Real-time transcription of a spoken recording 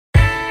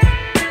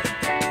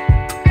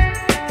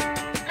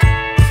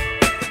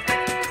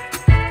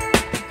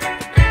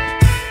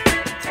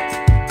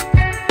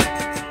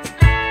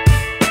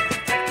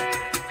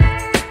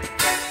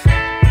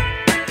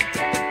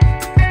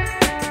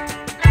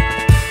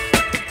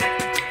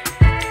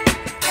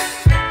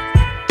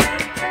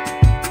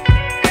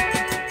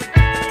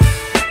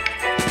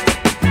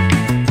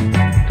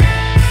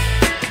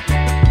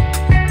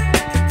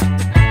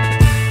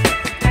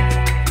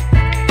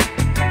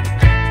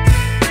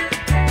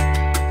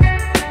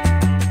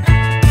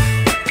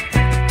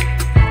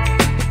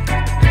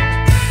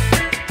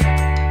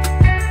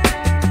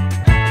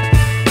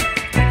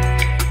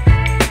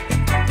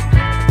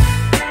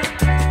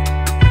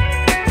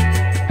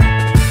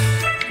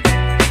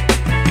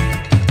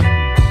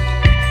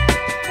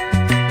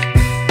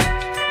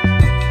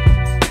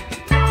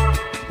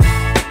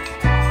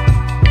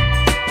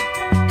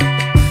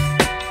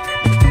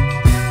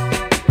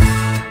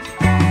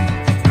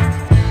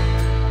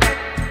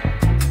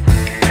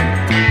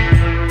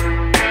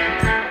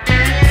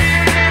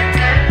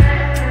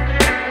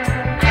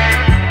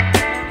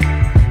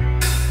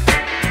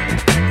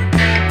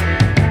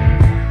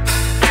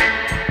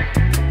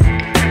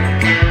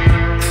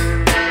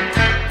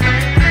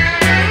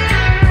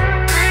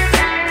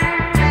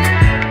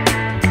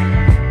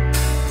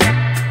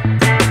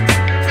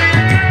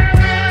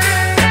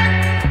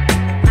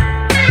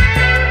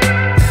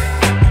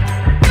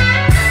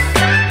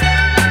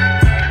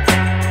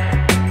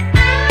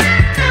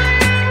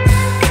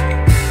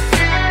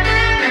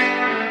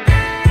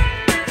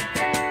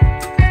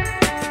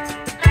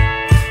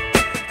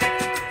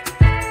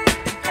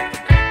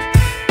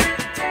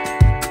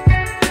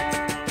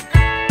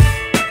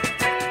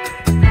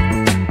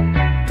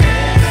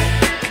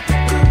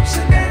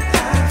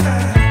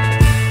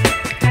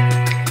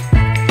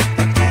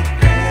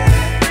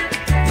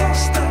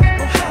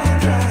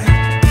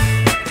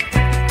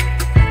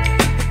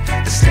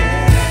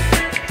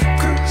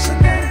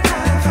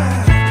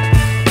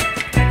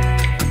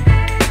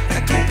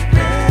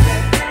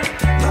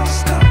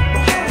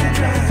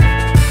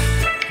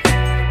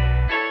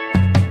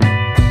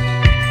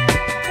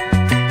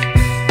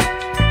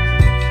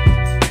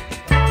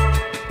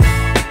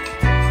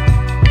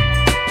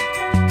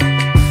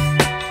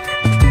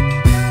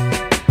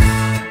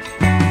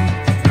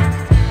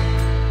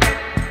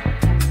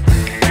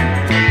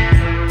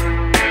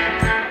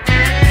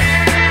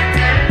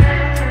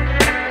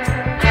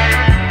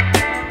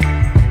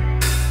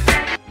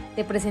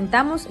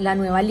presentamos la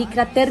nueva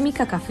licra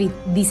térmica Cafit,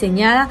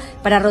 diseñada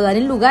para rodar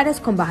en lugares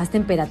con bajas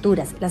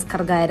temperaturas. Las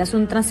cargaderas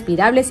son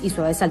transpirables y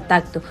suaves al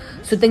tacto.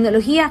 Su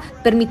tecnología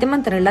permite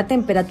mantener la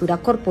temperatura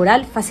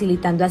corporal,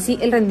 facilitando así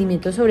el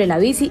rendimiento sobre la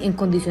bici en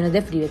condiciones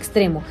de frío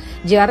extremo.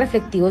 Lleva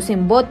reflectivos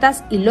en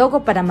botas y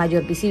logo para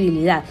mayor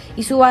visibilidad,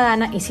 y su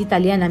badana es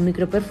italiana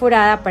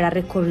microperforada para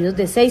recorridos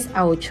de 6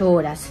 a 8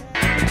 horas.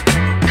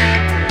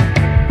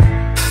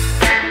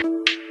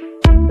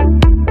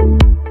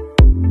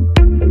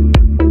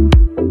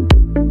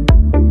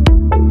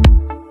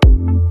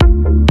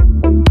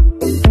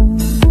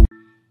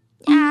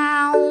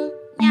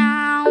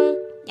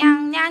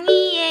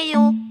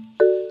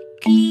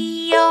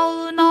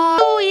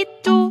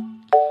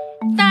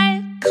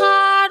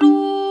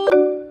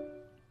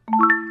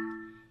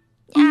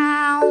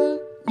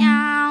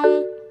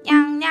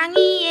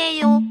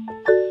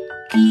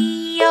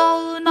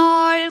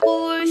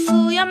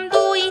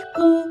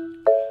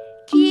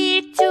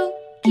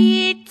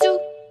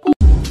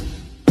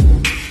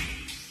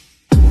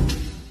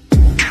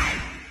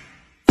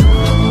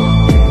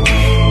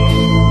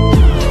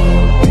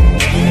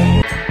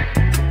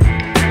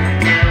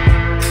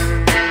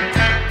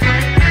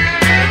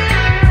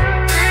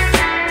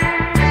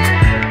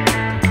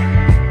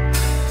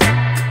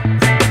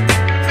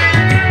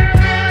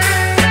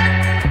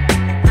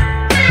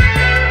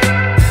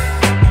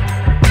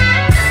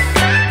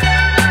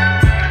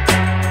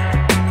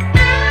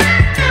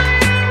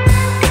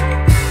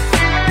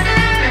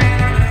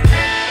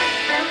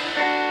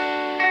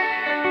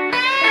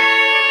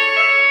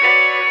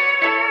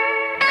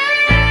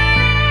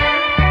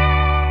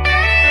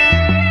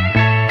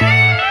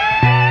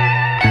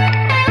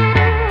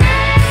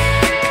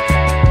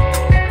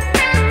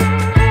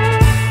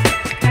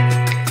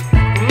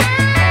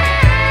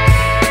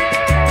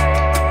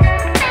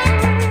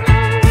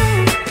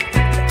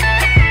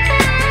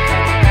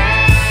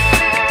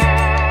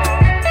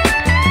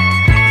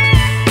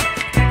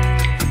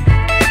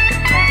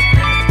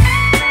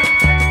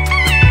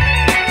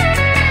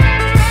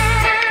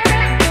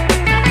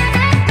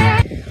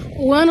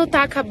 O ano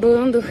tá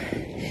acabando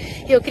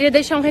e eu queria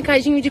deixar um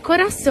recadinho de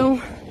coração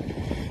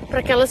para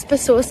aquelas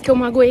pessoas que eu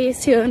magoei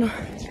esse ano.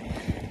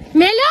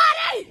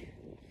 Melhorem!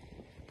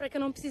 Para que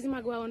eu não precise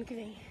magoar o ano que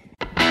vem.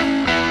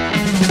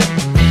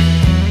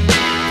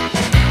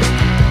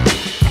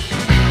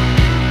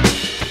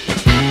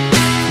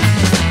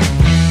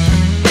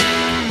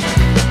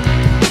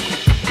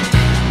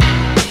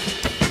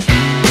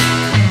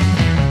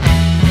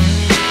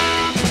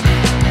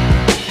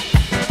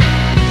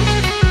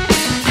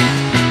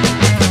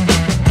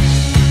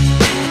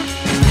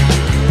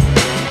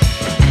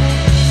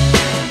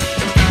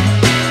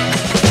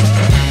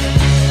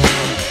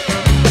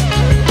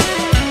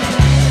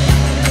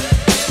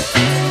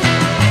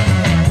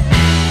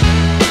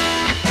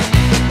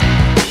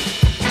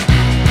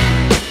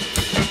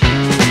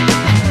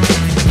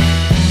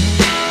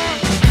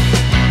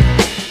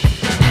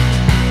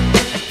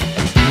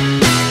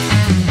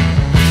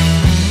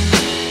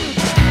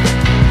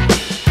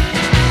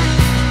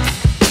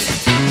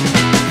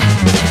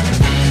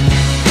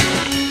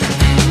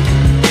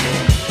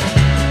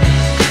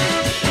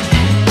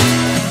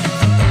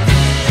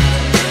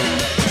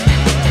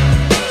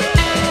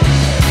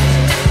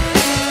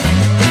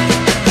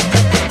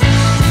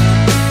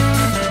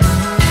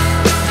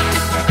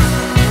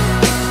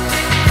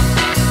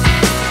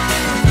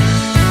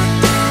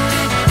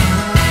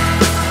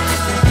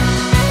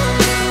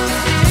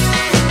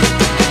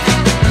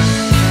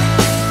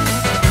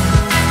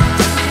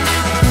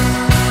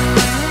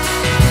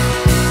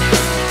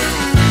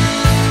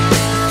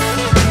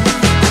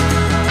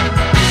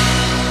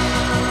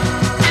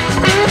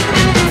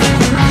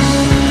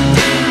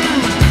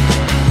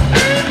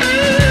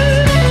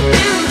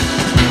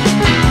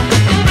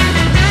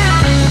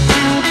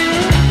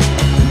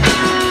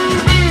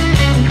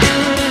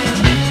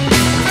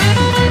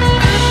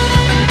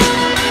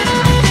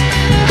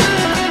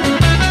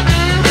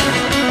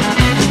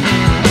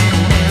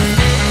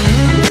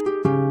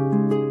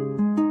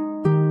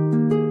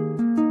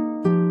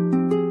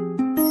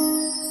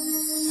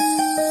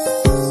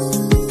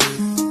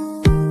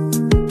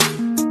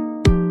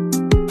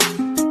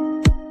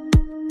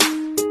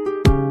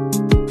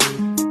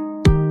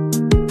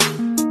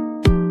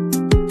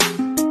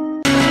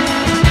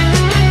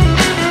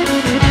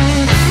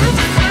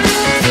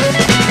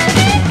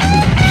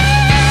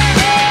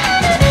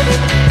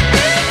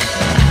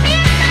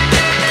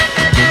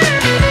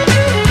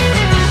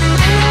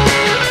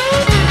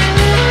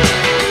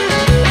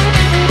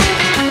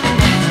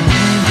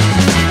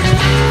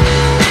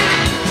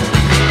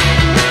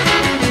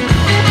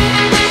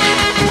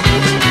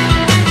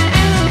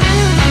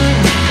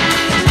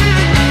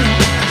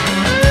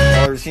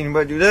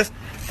 Anybody do this?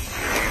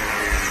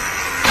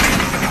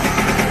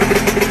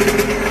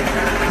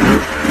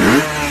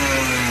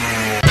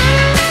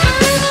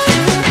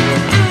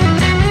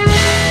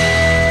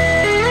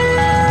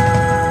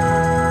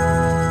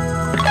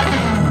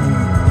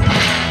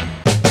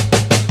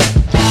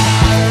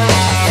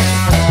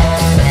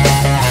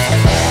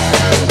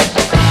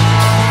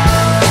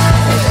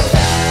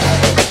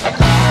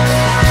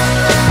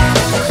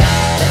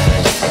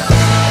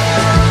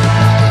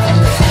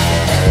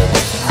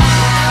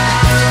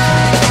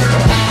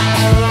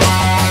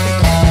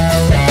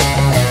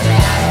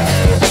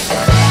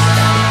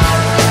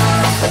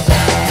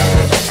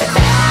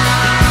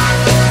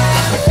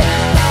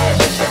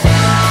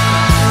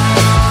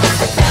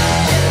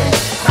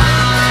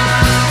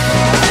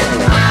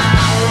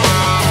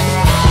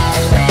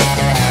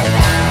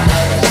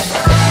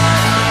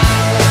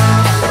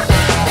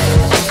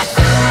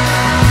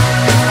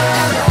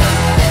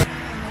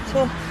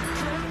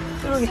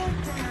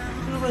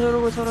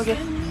 모르고 저렇게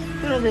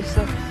쓰러져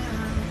있어.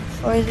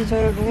 이제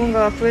저를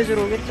누군가가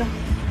구해주러 오겠죠?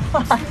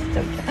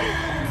 진짜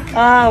웃겨.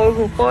 아,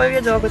 얼굴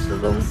빨개져가지고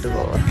진짜 너무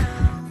뜨거워.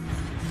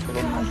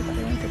 조금만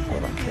기다리면 될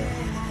것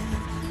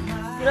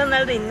같아요. 이런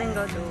날도 있는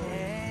거죠.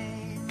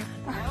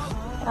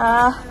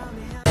 아.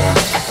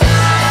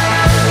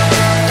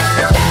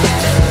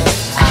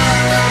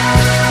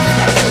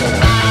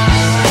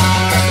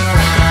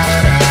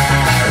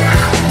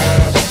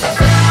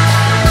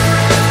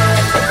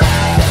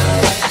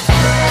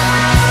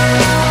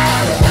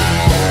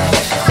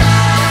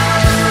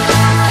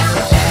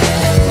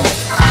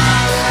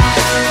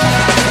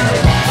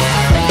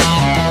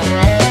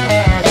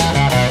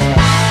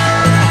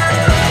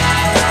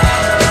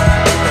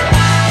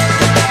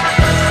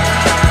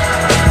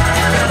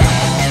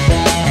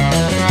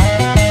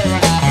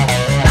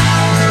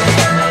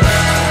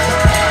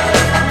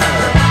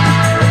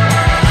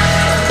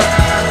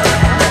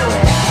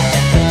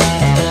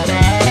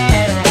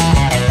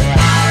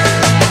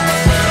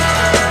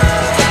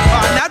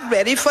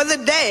 Ready for the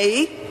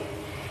day,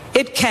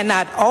 it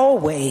cannot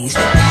always.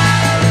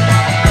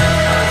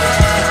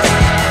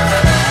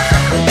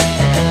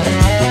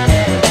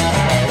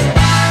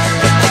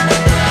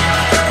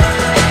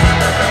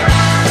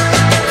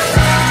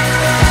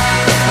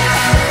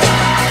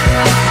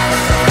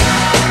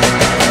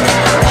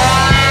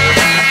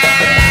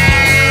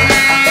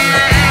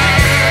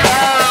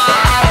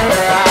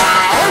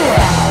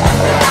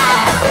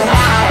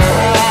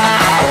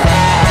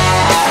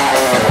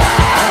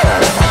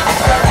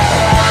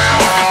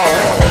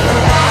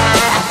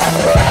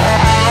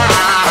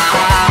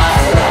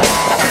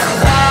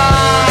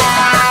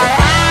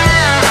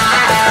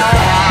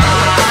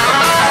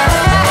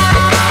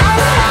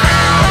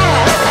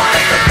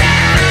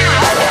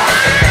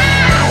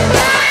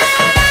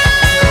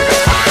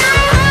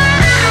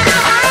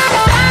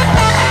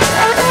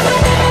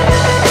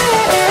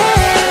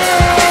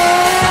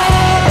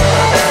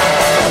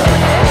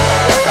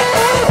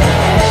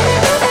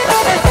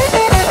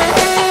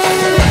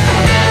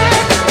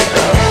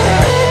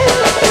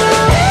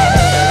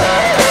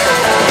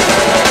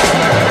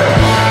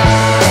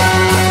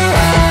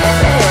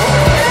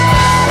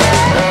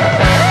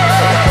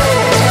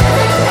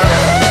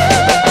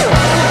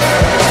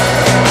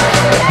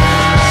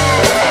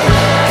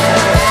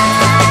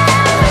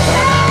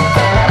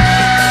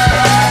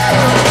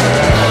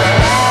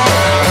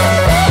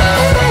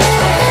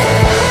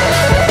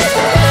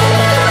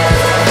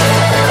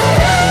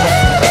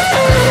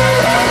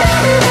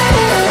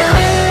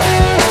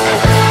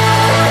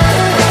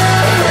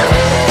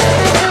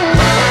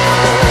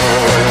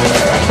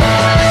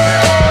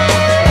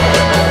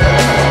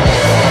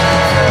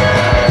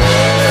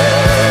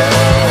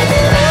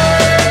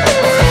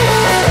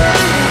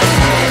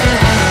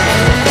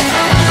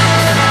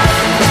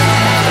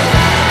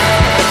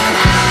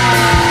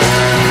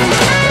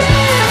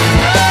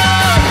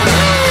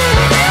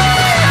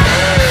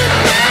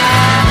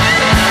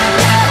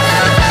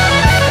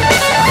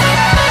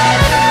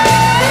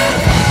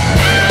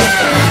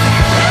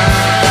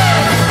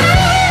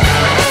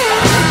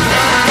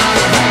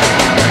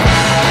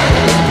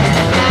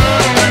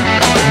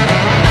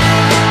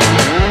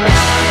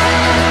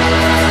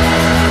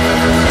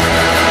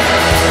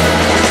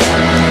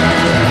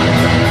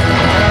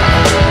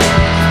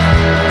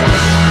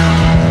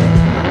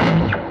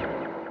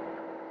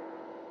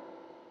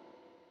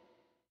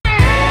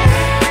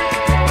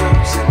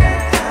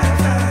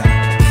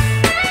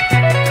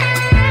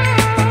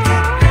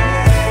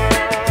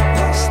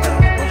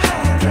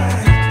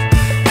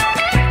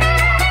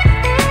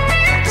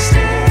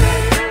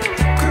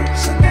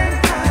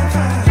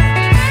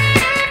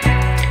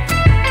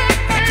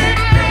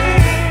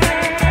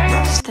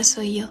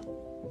 Soy yo,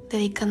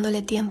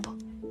 dedicándole tiempo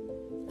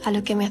a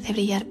lo que me hace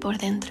brillar por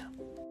dentro.